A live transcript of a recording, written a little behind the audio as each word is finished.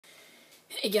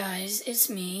Hey guys, it's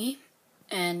me,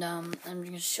 and I'm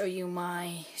going to show you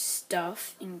my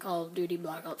stuff in Call of Duty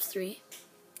Black Ops 3.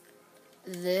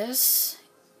 This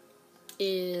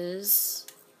is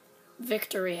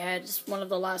Victory Head. It's one of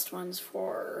the last ones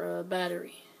for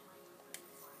battery.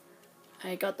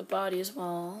 I got the body as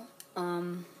well.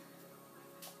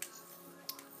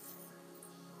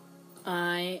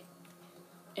 I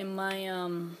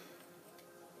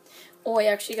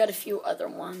actually got a few other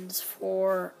ones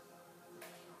for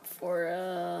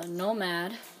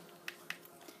Nomad.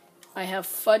 I have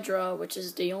Fudra, which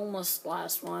is the almost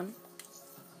last one.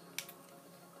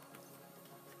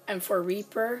 And for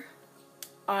Reaper,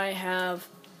 I have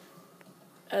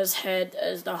as head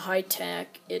as the high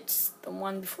tech. It's the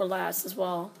one before last as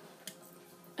well.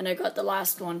 And I got the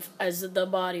last one as the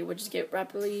body, which is get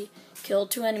rapidly kill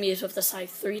 2 enemies with the scythe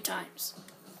 3 times.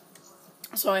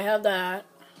 So I have that.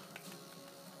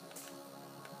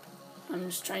 I'm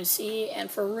just trying to see.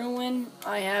 And for Ruin,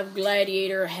 I have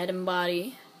Gladiator head and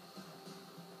body,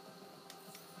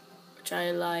 which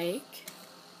I like.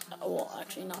 Well,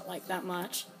 actually not like that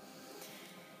much.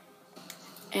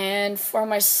 And for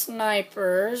my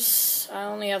snipers, I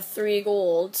only have 3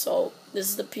 gold. So this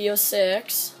is the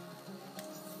PO6.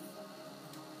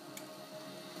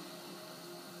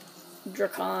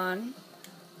 Dracon.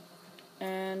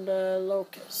 And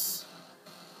Locust.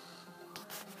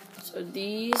 So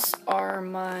these are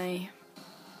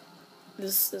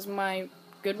this is my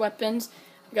good weapons.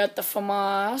 I got the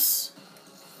FAMAS.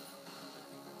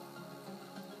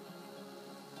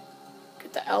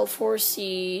 Got the L4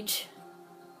 Siege.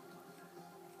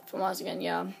 FAMAS again,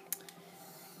 yeah.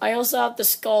 I also have the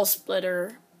Skull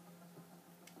Splitter.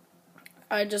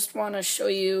 I just want to show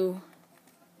you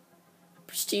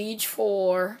Prestige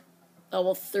 4,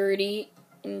 level 30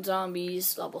 in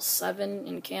zombies, level 7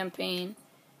 in campaign.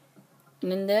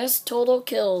 And in this, total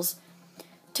kills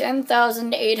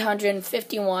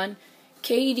 10,851.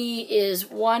 KD is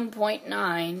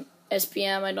 1.9.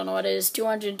 SPM, I don't know what it is,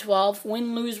 212.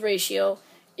 Win-lose ratio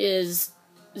is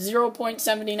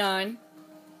 0.79.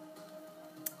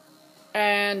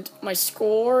 And my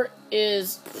score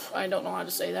is, I don't know how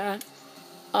to say that.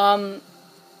 Let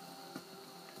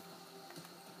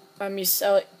me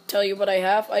tell you what I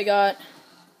have. I got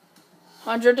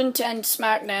 110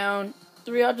 smackdown,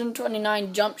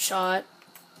 329 jump shot,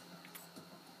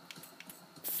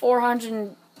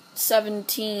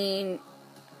 417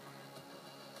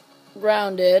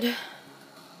 grounded,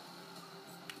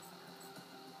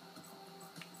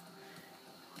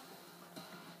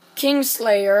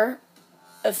 Kingslayer,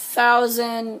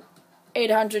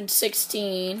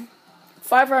 1,816,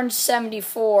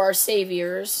 574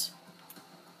 saviors,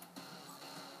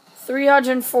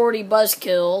 340 buzz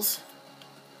kills,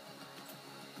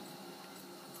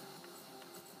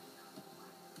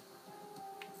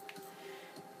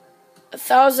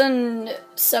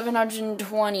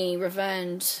 1,720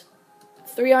 revenge,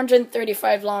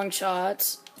 335 long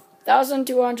shots,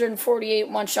 1,248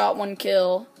 one shot, 1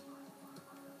 kill,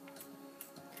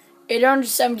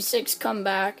 876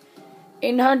 comeback,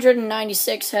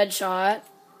 896 headshot,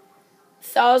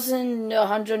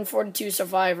 1,142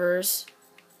 survivors,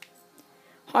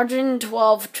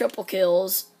 112 triple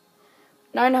kills,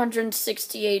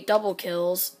 968 double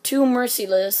kills, 2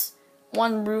 merciless,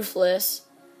 1 ruthless,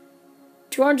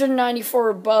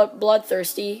 294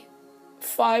 bloodthirsty,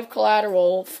 5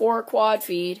 collateral, 4 quad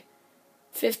feed,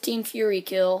 15 fury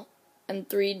kill, and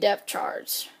 3 depth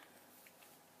charge.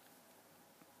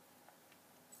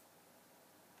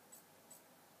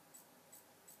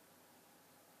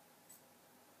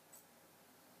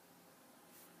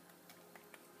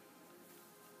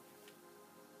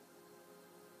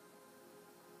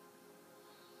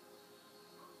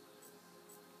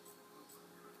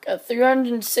 Got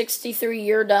 363,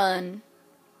 you're done.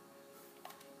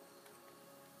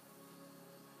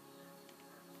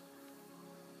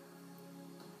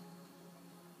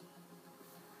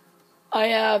 I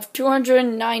have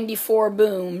 294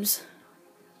 booms.